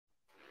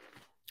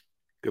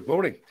Good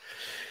morning.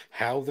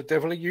 How the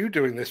devil are you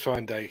doing this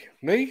fine day?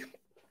 Me?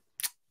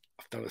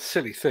 I've done a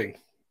silly thing.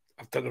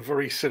 I've done a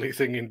very silly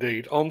thing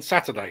indeed. On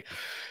Saturday,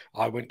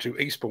 I went to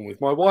Eastbourne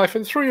with my wife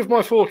and 3 of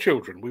my 4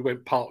 children. We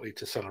went partly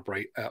to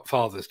celebrate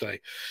Father's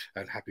Day,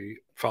 and happy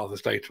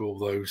Father's Day to all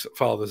those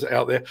fathers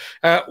out there.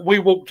 We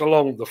walked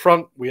along the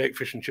front, we ate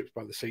fish and chips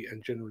by the sea,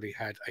 and generally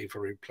had a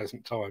very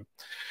pleasant time.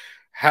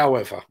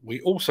 However,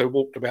 we also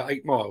walked about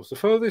 8 miles, the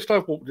furthest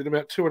I've walked in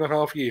about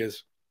 2.5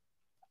 years.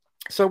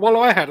 So while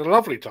I had a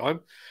lovely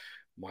time,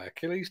 my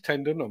Achilles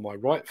tendon on my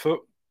right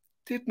foot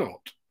did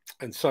not.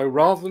 And so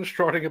rather than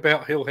striding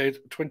about Hillhead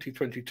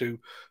 2022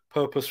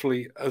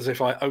 purposefully as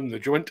if I own the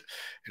joint,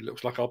 it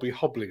looks like I'll be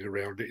hobbling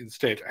around it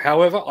instead.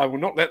 However, I will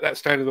not let that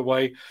stand in the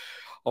way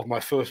of my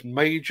first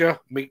major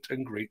meet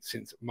and greet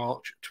since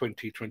March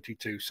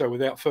 2022. So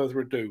without further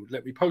ado,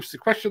 let me post the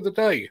question of the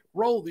day,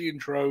 roll the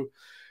intro,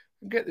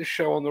 and get this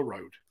show on the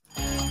road.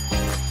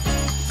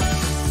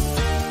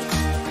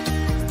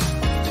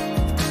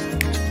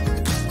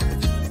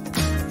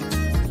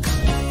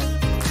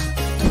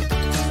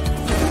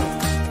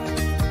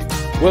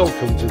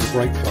 Welcome to the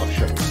Breakfast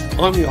Show.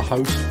 I'm your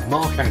host,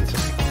 Mark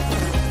Anthony.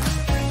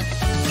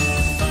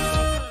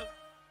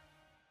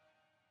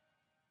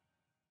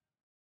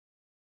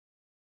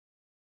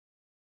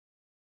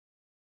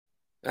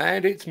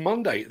 And it's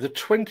Monday, the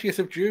 20th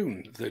of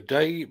June, the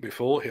day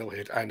before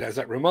Hillhead. And as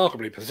that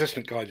remarkably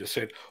persistent guy just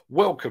said,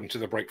 welcome to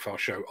the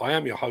Breakfast Show. I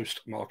am your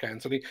host, Mark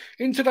Anthony.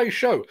 In today's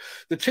show,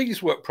 the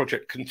Teesworks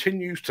project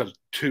continues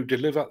to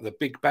deliver the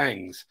big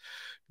bangs.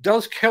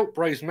 Does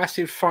Keltbray's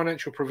massive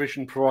financial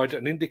provision provide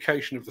an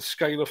indication of the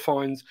scale of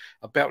fines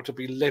about to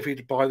be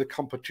levied by the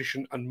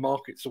Competition and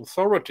Markets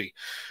Authority?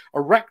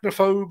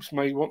 Arachnophobes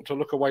may want to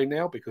look away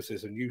now because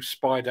there's a new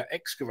spider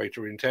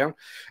excavator in town.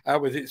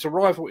 With its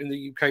arrival in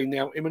the UK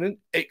now imminent,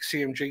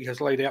 XCMG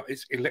has laid out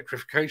its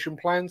electrification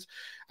plans,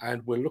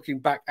 and we're looking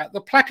back at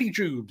the Platty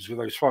Joobs with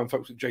those fine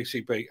folks at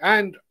JCB.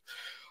 And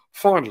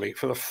finally,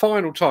 for the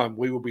final time,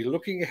 we will be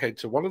looking ahead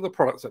to one of the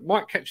products that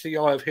might catch the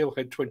eye of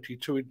Hillhead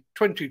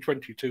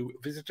 2022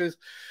 visitors,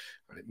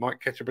 and it might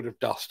catch a bit of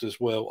dust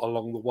as well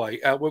along the way.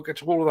 We'll get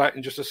to all of that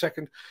in just a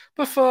second,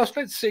 but first,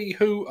 let's see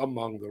who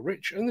among the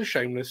rich and the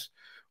shameless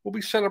will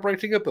be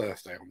celebrating a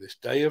birthday on this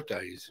day of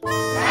days.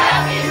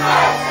 Happy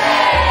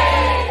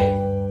birthday!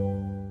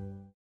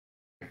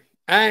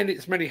 And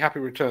it's many happy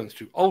returns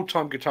to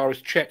old-time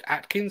guitarist Chet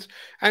Atkins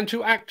and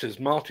to actors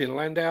Martin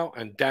Landau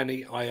and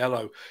Danny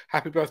Aiello.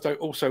 Happy birthday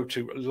also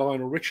to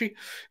Lionel Richie,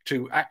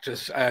 to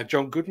actors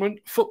John Goodman,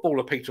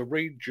 footballer Peter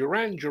Reid,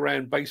 Duran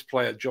Duran bass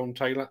player John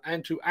Taylor,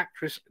 and to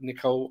actress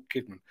Nicole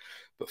Kidman.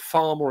 But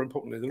far more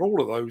importantly than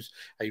all of those,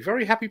 a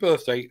very happy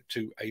birthday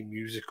to a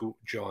musical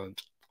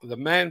giant. The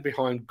man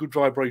behind Good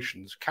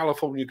Vibrations,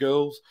 California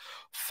Girls,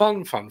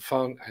 Fun, Fun,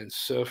 Fun, and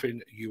Surfing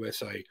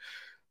USA.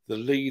 The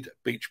lead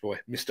Beach Boy,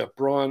 Mr.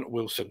 Brian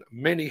Wilson.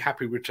 Many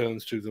happy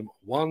returns to them,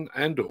 one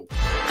and all.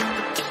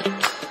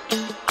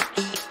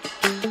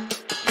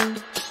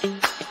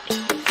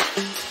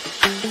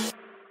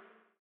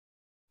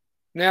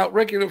 Now,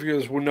 regular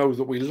viewers will know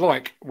that we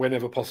like,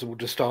 whenever possible,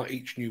 to start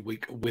each new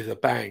week with a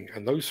bang.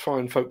 And those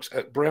fine folks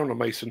at Brown &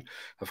 Mason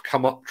have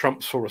come up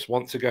trumps for us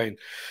once again.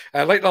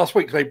 Late last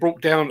week, they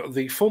brought down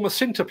the former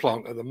sinter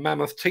plant at the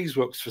Mammoth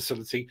Teesworks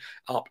facility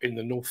up in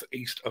the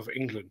northeast of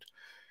England.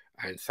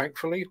 And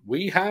thankfully,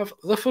 we have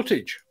the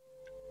footage.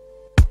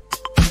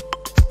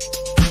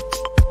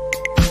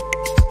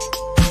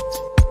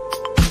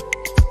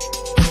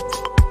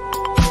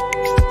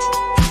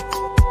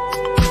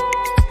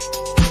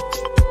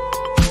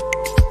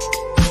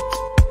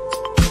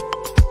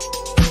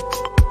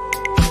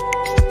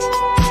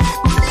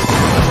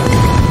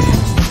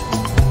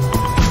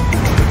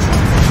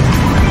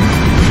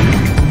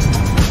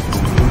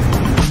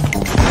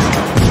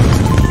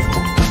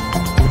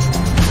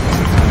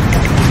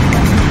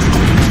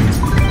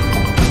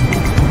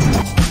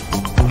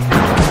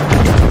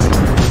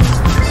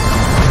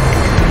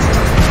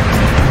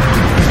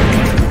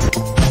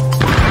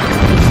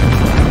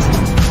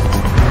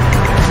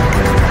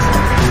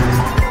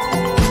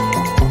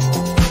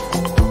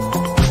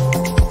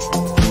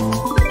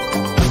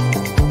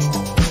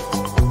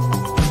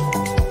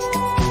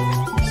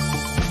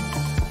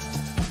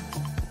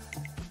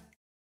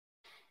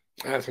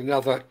 That's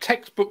another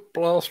textbook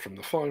blast from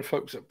the fine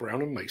folks at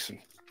Brown & Mason.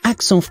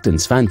 Axoft and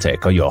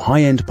Svantec are your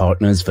high-end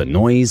partners for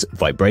noise,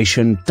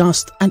 vibration,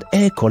 dust and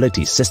air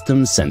quality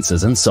systems,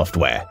 sensors and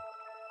software.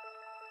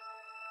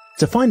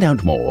 To find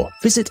out more,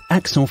 visit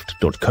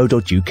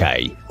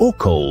axoft.co.uk or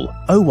call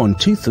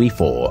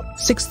 01234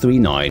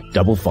 639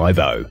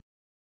 550.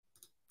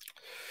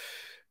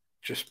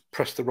 Just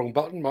pressed the wrong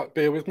button, might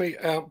bear with me.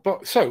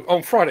 So,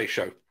 on Friday's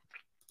show,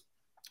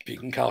 if you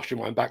can cast your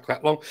mind back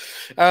that long,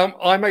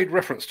 I made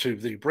reference to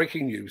the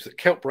breaking news that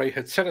Keltbray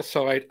had set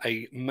aside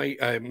a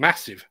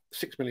massive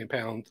 £6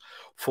 million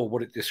for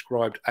what it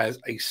described as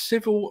a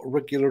civil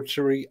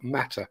regulatory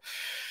matter.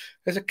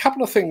 There's a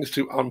couple of things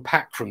to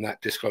unpack from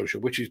that disclosure,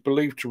 which is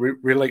believed to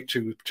relate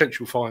to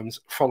potential fines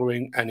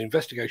following an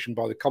investigation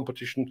by the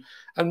Competition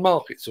and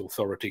Markets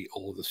Authority,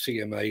 or the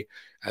CMA,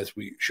 as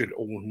we should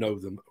all know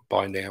them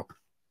by now.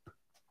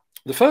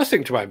 The first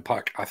thing to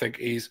unpack, I think,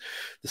 is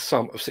the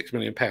sum of £6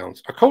 million.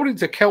 According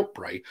to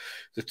Keltbray,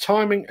 the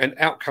timing and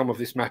outcome of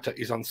this matter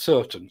is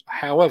uncertain.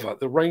 However,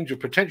 the range of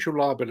potential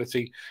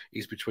liability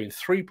is between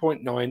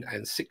 £3.9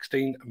 and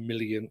 £16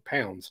 million.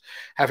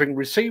 Having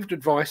received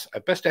advice,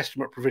 a best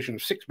estimate provision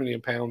of £6 million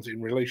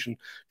in relation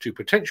to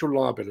potential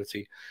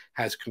liability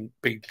has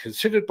been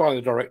considered by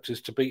the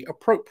directors to be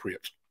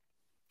appropriate.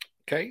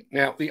 Okay,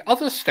 now the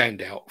other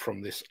standout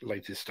from this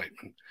latest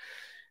statement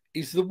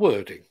is the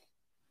wording.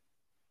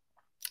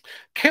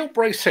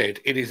 Keltbray said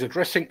it is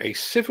addressing a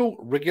civil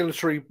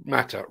regulatory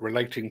matter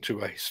relating to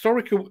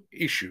historical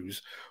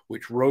issues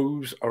which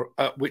arose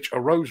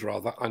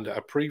under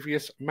a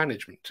previous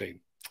management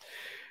team.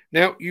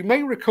 Now, you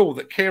may recall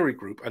that Carey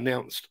Group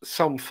announced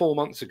some 4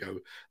 months ago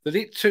that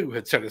it too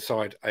had set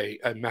aside a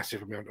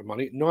massive amount of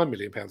money, £9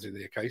 million in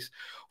their case,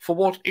 for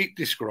what it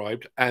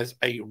described as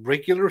a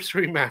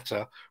regulatory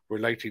matter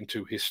relating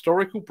to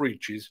historical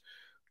breaches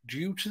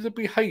due to the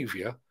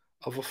behaviour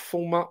of a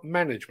former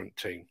management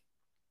team.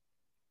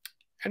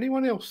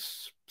 Anyone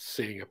else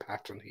seeing a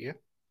pattern here?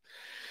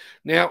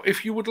 Now,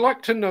 if you would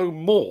like to know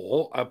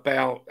more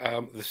about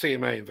the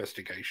CMA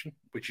investigation,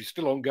 which is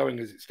still ongoing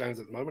as it stands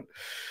at the moment,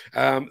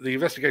 the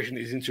investigation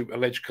is into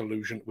alleged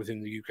collusion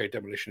within the UK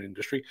demolition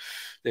industry,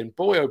 then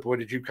boy, oh boy,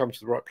 did you come to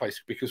the right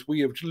place, because we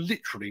have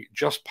literally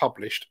just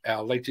published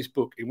our latest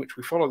book in which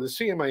we follow the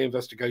CMA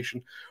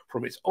investigation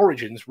from its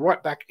origins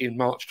right back in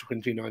March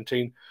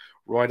 2019,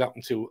 right up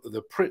until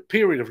the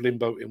period of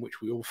limbo in which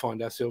we all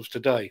find ourselves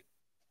today.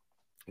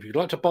 If you'd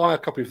like to buy a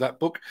copy of that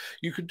book,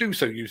 you could do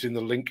so using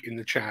the link in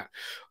the chat.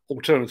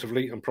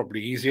 Alternatively, and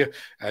probably easier,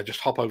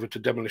 just hop over to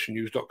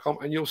demolitionnews.com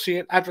and you'll see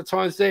it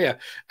advertised there.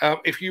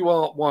 If you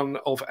are one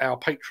of our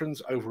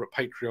patrons over at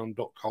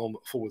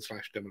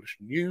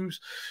patreon.com/demolitionnews,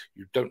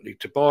 you don't need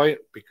to buy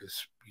it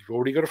because you've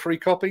already got a free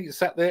copy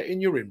sat there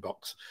in your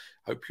inbox.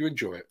 Hope you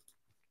enjoy it.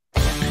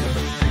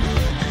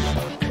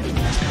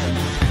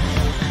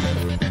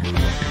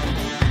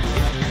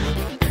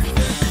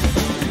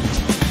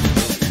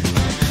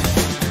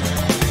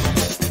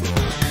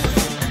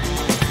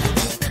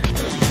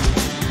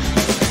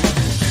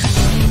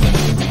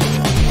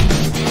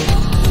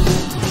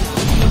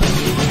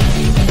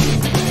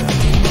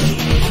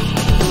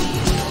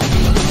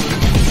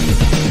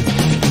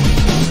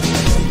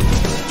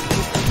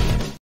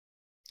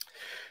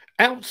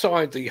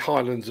 Outside the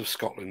Highlands of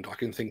Scotland, I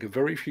can think of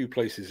very few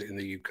places in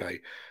the UK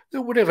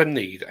that would ever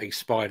need a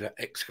spider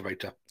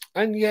excavator,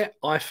 and yet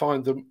I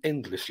find them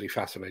endlessly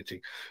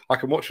fascinating. I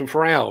can watch them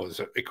for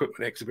hours at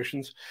equipment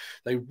exhibitions.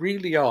 They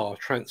really are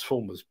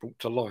transformers brought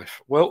to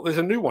life. Well, there's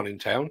a new one in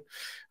town,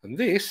 and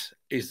this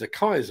is the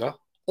Kaiser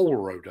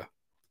Allroader.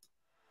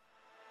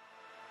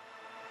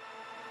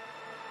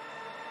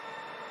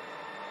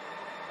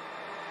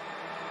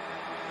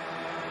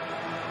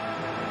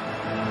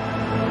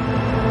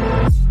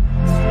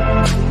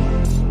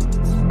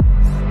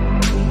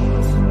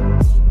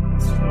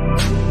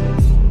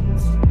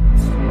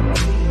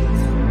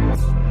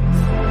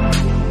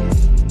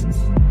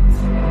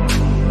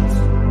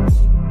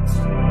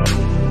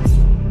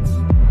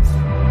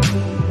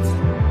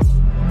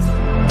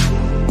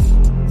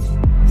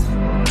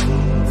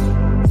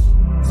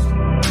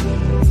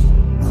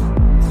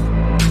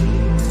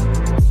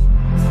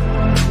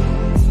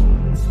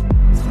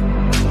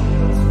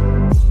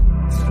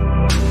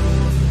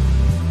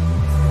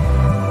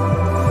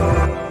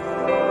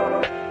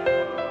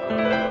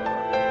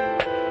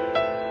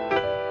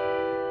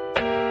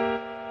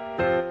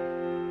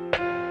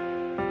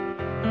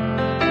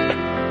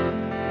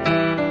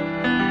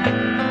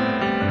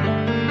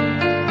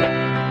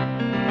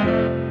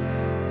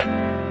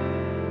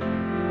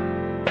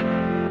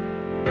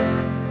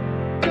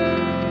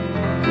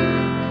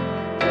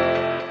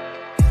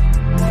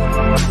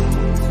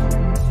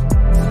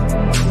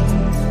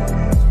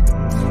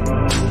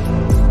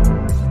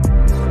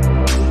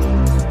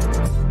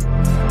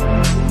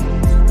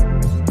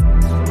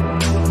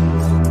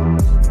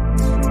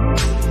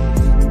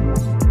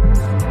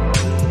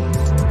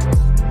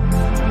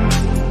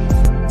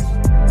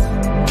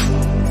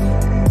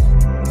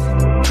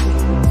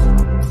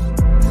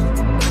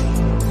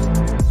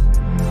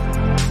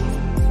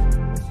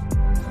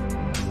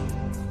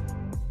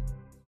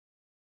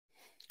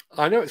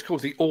 I know it's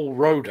called the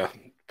All-Roader,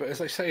 but as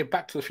they say in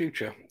Back to the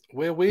Future,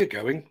 where we're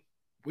going,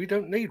 we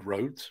don't need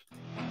roads.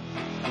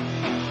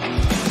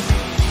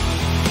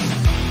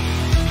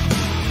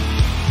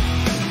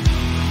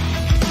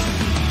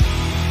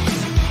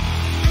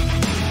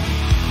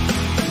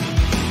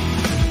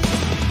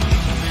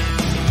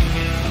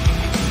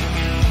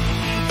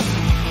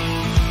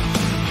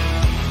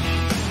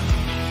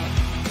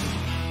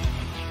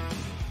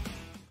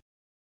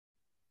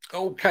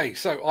 Okay,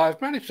 so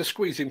I've managed to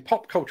squeeze in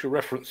pop culture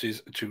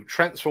references to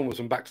Transformers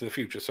and Back to the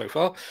Future so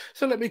far,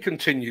 so let me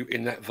continue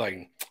in that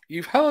vein.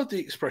 You've heard the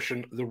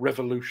expression, the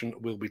revolution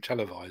will be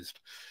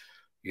televised.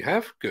 You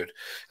have? Good.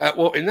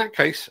 Well, in that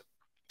case,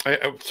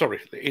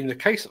 in the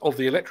case of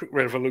the electric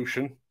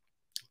revolution,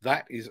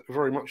 that is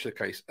very much the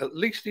case. At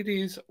least it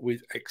is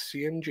with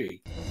XCMG.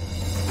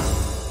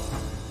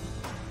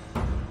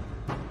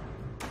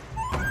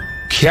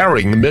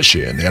 Carrying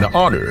mission and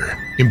honor,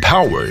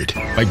 empowered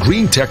by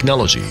green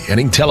technology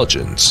and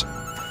intelligence,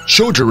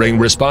 shouldering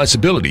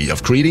responsibility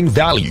of creating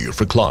value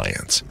for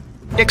clients.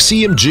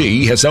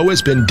 XCMG has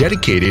always been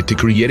dedicated to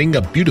creating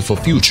a beautiful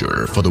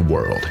future for the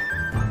world.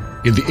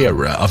 In the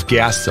era of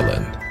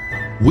gasoline,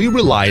 we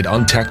relied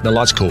on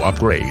technological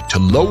upgrade to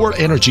lower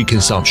energy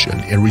consumption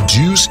and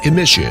reduce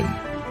emission.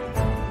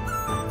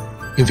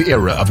 In the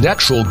era of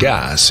natural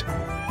gas,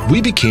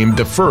 we became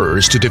the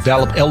first to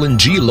develop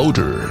LNG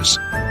loaders.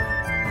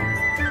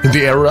 In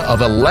the era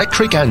of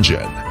electric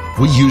engine,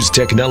 we use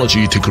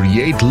technology to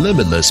create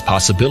limitless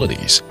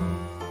possibilities.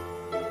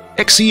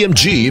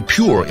 XCMG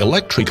pure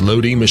electric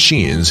loading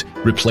machines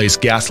replace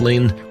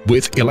gasoline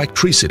with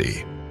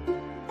electricity.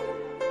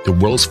 The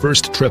world's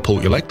first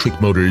triple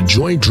electric motor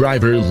joint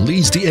driver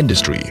leads the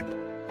industry.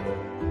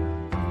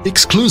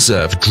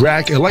 Exclusive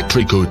drag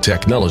electrical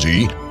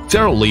technology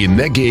thoroughly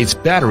negates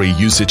battery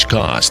usage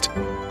cost.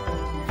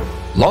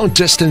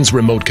 Long-distance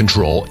remote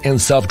control and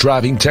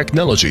self-driving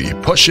technology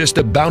pushes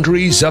the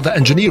boundaries of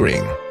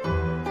engineering.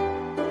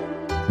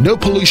 No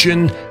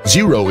pollution,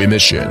 zero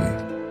emission.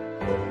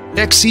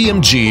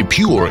 XCMG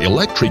pure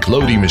electric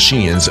loading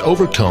machines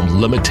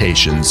overcome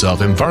limitations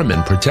of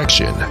environment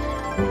protection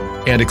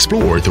and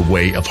explore the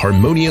way of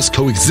harmonious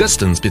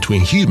coexistence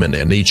between human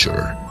and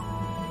nature.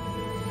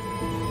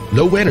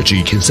 Low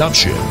energy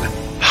consumption,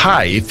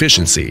 high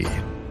efficiency.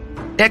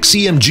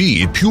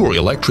 XCMG pure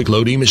electric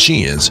loading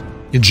machines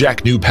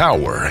inject new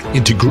power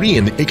into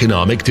green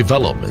economic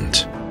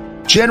development,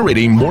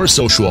 generating more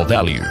social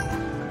value.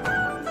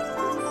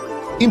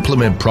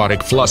 Implement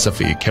product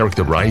philosophy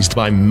characterized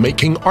by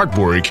making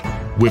artwork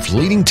with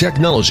leading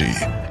technology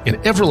and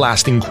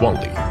everlasting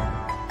quality.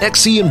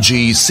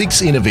 XCMG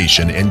seeks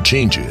innovation and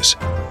changes,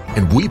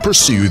 and we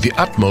pursue the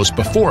utmost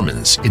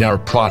performance in our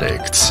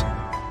products.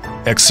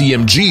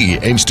 XCMG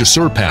aims to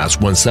surpass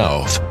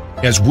oneself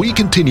as we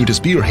continue to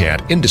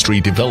spearhead industry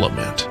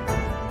development.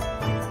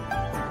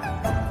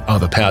 On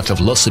the path of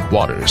lucid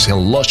waters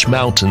and lush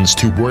mountains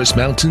towards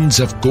mountains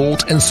of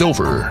gold and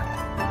silver,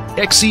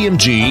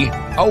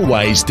 XCMG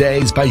always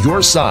stays by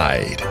your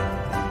side.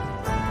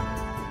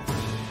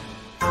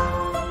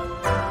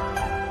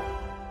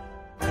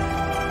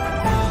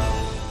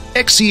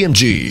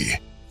 XCMG,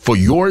 for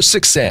your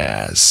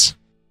success.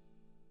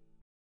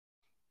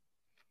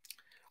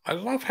 I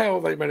love how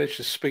they manage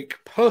to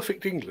speak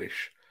perfect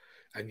English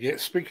and yet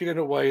speaking in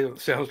a way that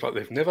sounds like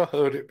they've never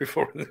heard it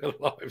before in their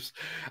lives.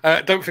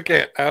 Don't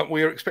forget,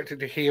 we are expecting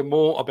to hear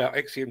more about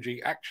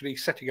XCMG actually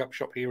setting up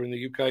shop here in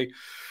the UK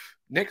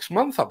next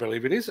month, I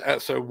believe it is.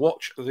 So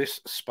watch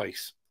this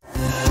space.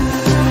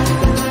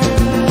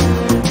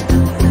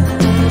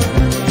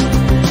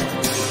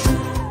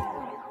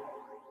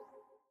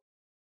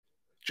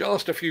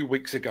 Just a few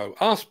weeks ago,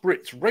 us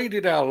Brits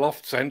raided our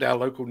lofts and our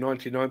local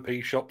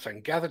 99p shops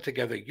and gathered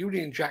together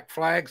Union Jack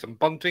flags and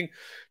bunting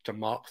to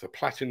mark the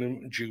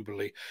Platinum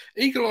Jubilee.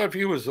 Eagle-eyed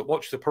viewers that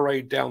watched the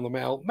parade down the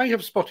Mall may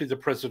have spotted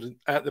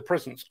the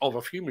presence of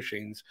a few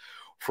machines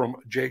from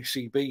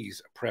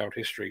JCB's proud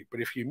history. But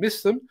if you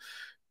miss them,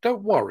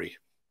 don't worry,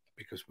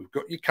 because we've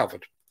got you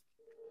covered.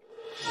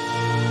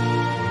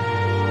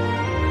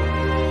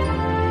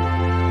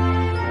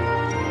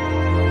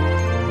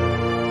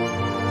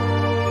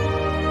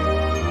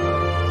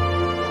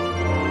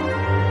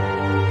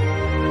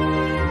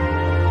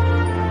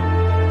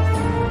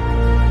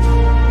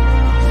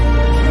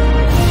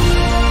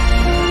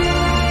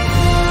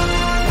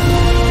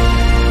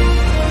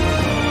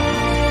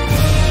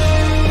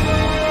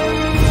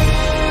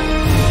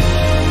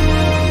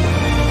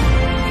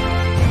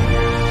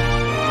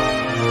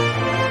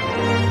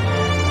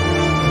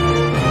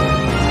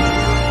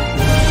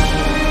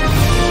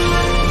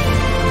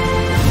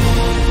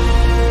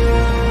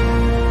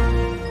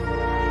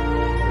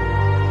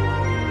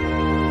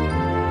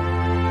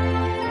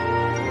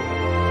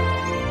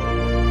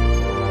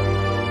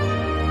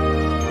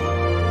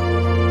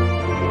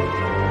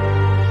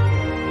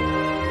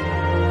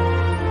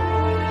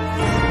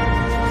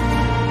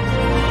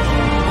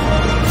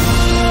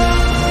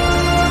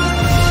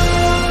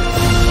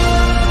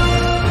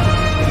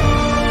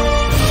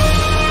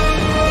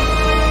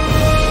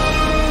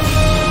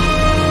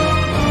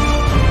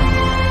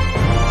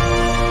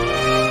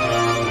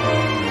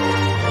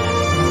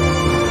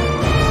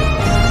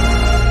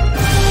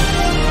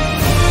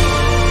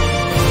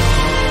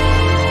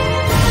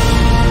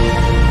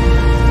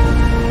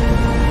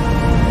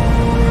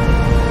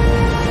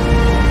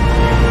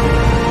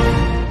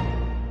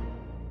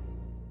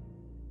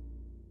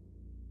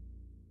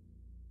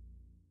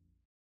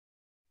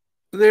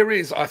 there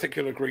is, I think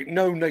you'll agree,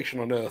 no nation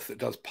on earth that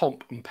does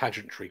pomp and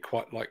pageantry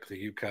quite like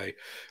the UK,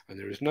 and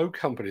there is no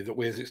company that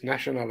wears its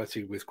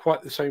nationality with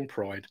quite the same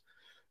pride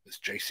as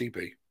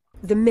JCB.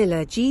 The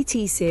Miller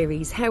GT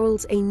series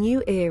heralds a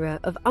new era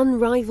of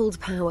unrivaled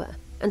power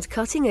and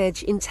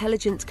cutting-edge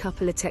intelligent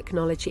coupler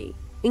technology,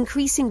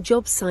 increasing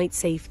job site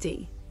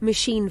safety,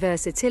 machine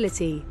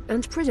versatility,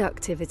 and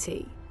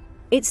productivity.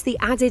 It's the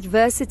added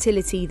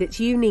versatility that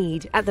you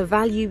need at the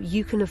value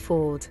you can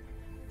afford.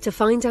 To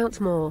find out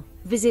more,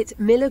 visit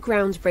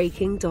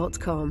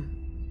millergroundbreaking.com.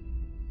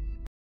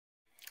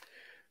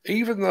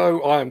 Even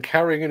though I am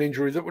carrying an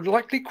injury that would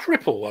likely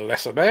cripple a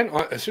lesser man,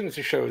 as soon as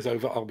the show is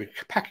over, I'll be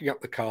packing up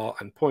the car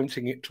and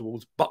pointing it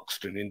towards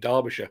Buxton in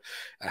Derbyshire,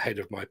 ahead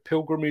of my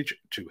pilgrimage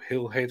to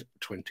Hillhead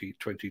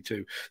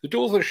 2022. The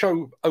doors of the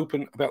show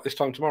open about this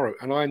time tomorrow,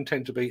 and I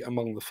intend to be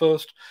among the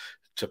first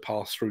to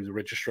pass through the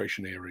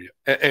registration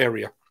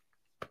area.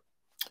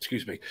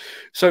 Excuse me.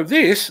 So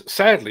this,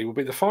 sadly, will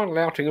be the final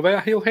outing of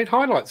our Hillhead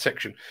highlights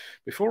section.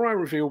 Before I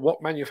reveal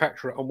what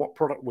manufacturer and what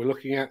product we're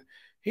looking at,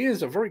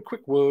 here's a very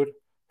quick word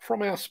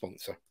from our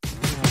sponsor.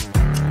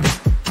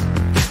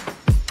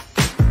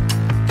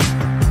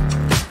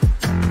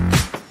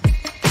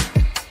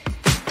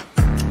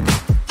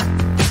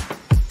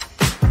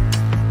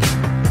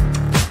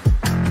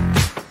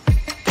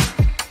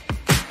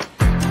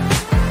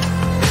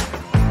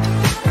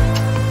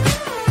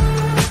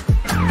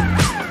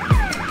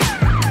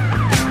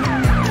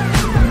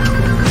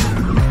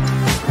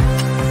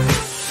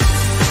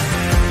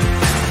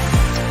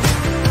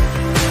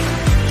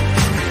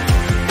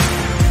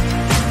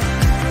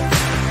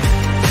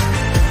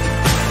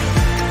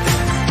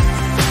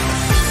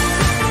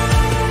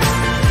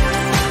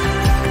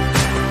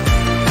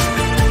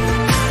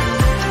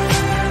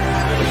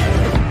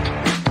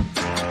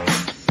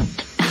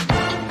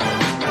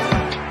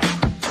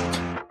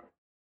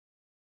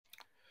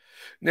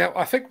 Now,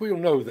 I think we all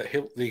know that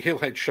the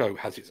Hillhead show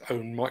has its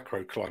own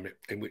microclimate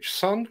in which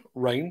sun,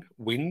 rain,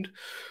 wind,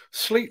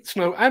 sleet,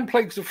 snow and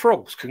plagues of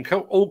frogs can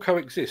all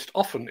coexist,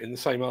 often in the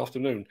same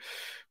afternoon.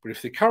 But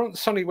if the current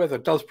sunny weather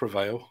does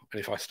prevail, and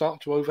if I start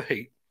to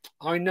overheat,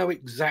 I know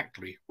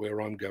exactly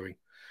where I'm going.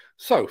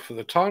 So, for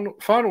the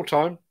final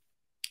time,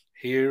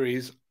 here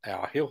is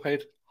our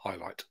Hillhead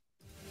highlight.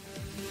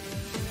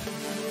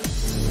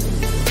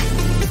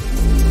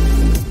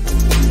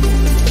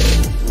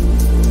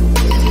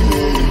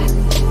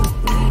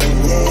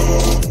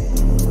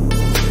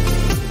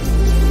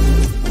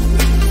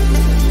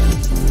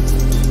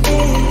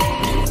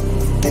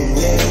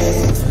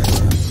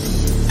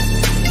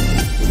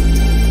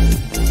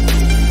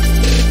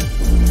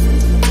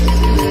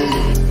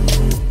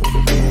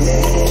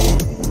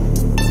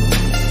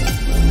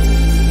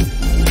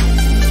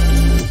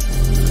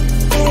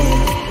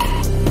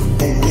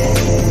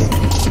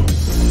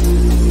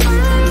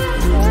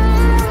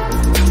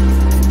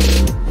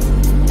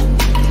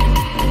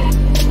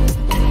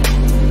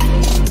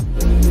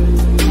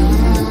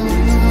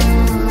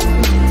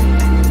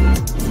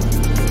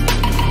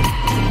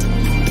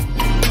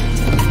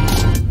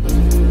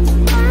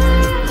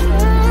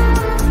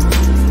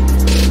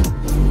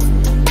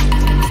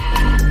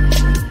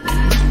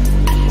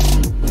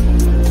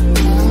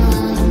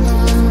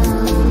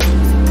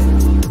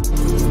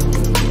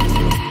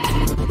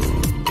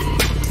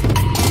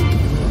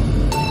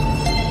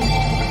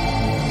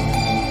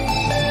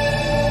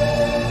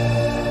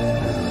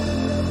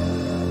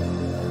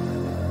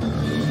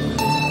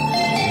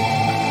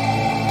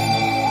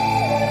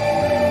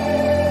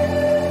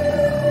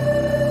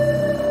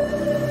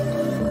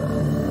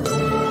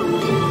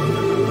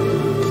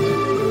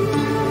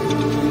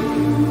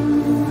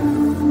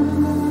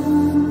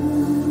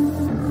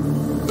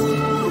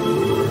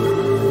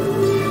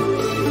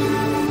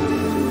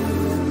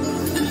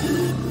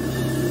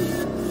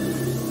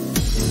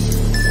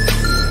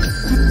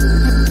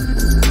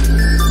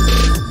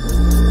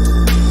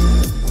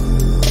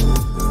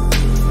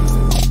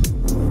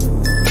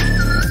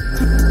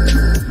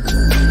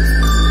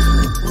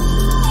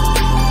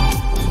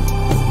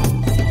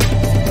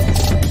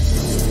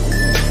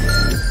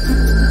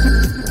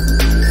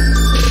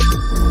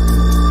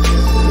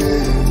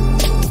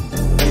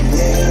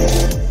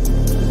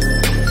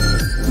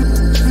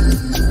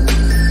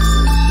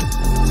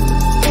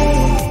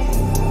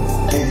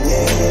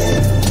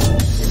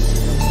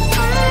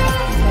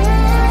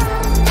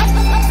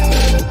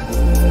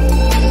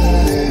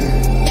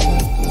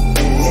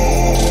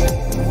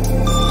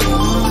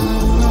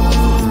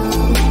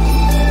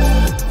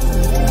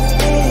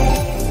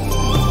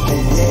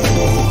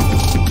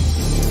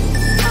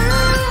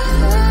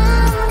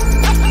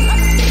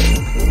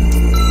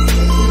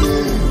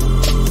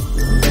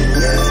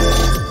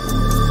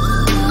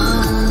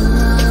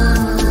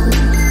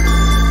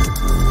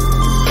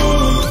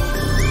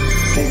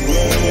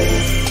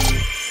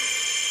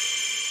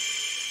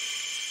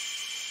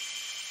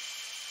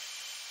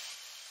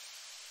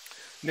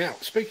 Now,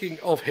 speaking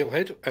of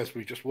Hillhead, as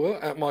we just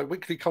were, my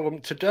weekly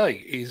column today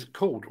is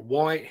called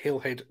Why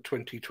Hillhead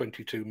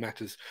 2022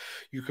 Matters.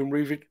 You can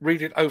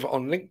read it over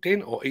on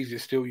LinkedIn, or easier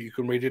still, you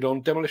can read it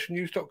on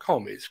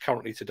demolitionnews.com. It's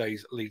currently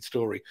today's lead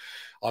story.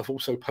 I've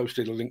also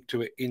posted a link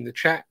to it in the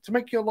chat to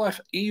make your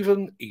life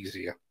even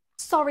easier.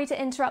 Sorry to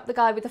interrupt the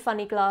guy with the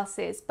funny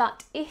glasses,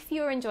 but if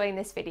you're enjoying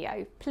this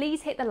video,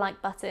 please hit the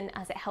like button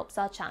as it helps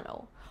our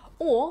channel.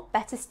 Or,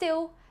 better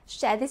still,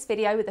 share this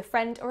video with a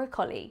friend or a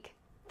colleague.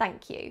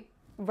 Thank you.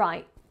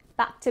 Right,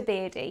 back to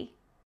Beardy.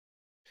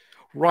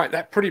 Right,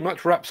 that pretty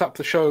much wraps up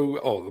the show,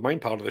 or the main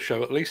part of the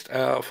show at least,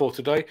 for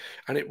today.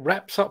 And it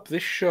wraps up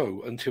this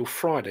show until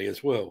Friday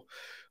as well.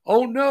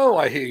 Oh no,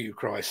 I hear you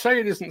cry.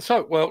 Say it isn't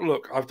so. Well,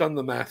 look, I've done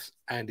the maths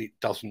and it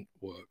doesn't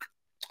work.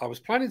 I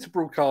was planning to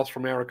broadcast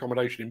from our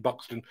accommodation in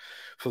Buxton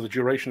for the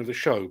duration of the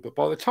show, but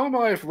by the time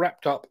I've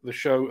wrapped up the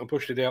show and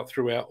pushed it out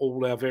throughout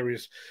all our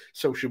various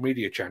social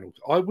media channels,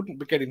 I wouldn't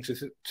be getting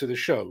to the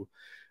show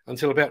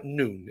until about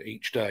noon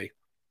each day.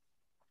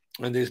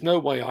 And there's no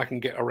way I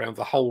can get around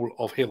the whole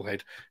of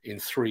Hillhead in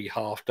 3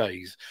 half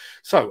days.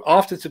 So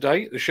after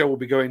today, the show will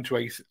be going into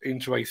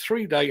a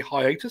 3-day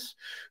hiatus,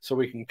 so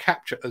we can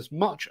capture as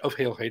much of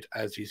Hillhead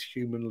as is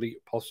humanly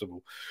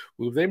possible.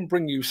 We'll then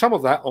bring you some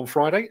of that on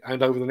Friday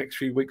and over the next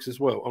few weeks as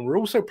well. And we're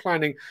also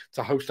planning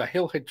to host a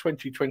Hillhead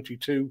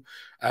 2022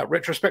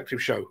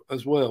 retrospective show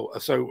as well.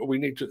 So we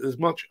need as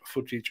much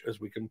footage as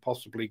we can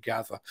possibly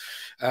gather.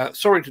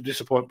 Sorry to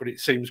disappoint, but it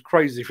seems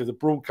crazy for the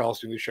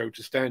broadcasting of the show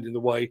to stand in the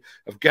way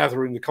of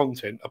gathering the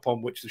content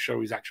upon which the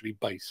show is actually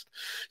based.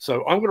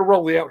 So I'm going to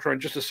roll the outro in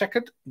just a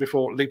second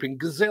before leaping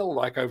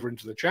gazelle-like over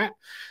into the chat,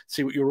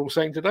 see what you're all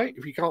saying today.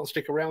 If you can't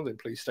stick around, then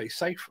please stay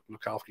safe,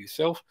 look after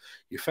yourself,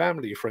 your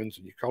family, your friends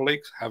and your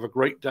colleagues. Have a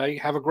great day,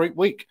 have a great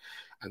week,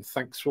 and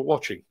thanks for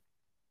watching.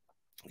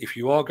 If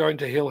you are going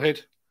to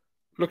Hillhead,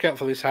 look out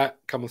for this hat,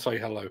 come and say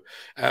hello.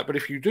 But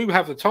if you do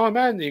have the time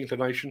and the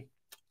inclination,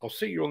 I'll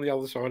see you on the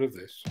other side of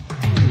this.